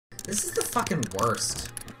This is the fucking worst.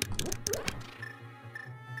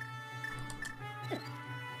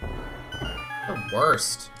 The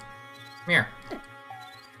worst. Come here.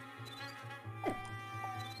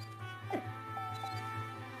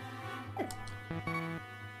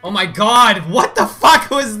 Oh my god, what the fuck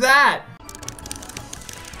was that?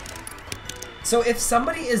 So if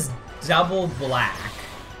somebody is double black,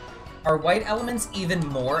 are white elements even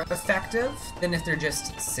more effective than if they're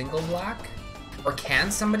just single black? Or can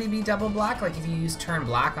somebody be double black, like if you use turn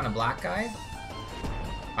black on a black guy?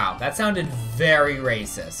 Wow, that sounded very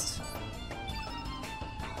racist.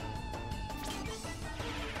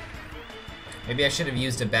 Maybe I should have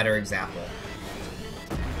used a better example.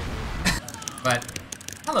 But,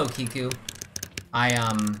 hello Kiku.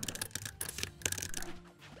 Hi.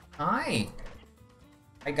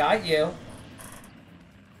 I got you.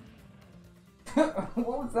 What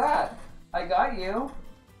was that? I got you.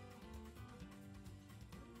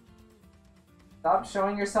 Stop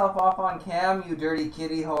showing yourself off on cam, you dirty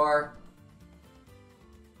kitty whore.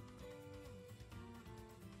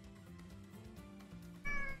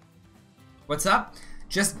 What's up?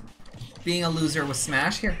 Just being a loser with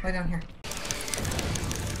Smash. Here, lie down here.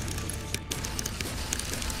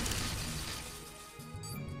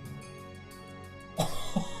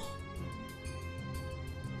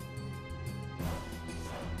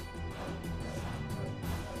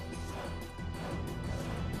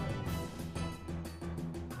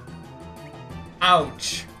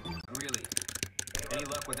 Ouch. Really? Any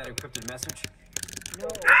luck with that encrypted message? No.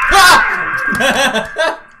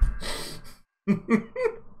 Ah!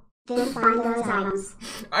 Didn't find those items.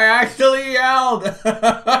 I actually yelled!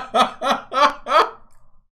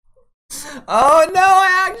 Oh no,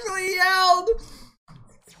 I actually yelled!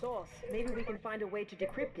 Source, maybe we can find a way to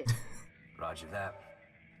decrypt it. Roger that.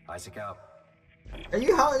 Isaac out. Are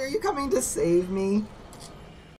you coming to save me?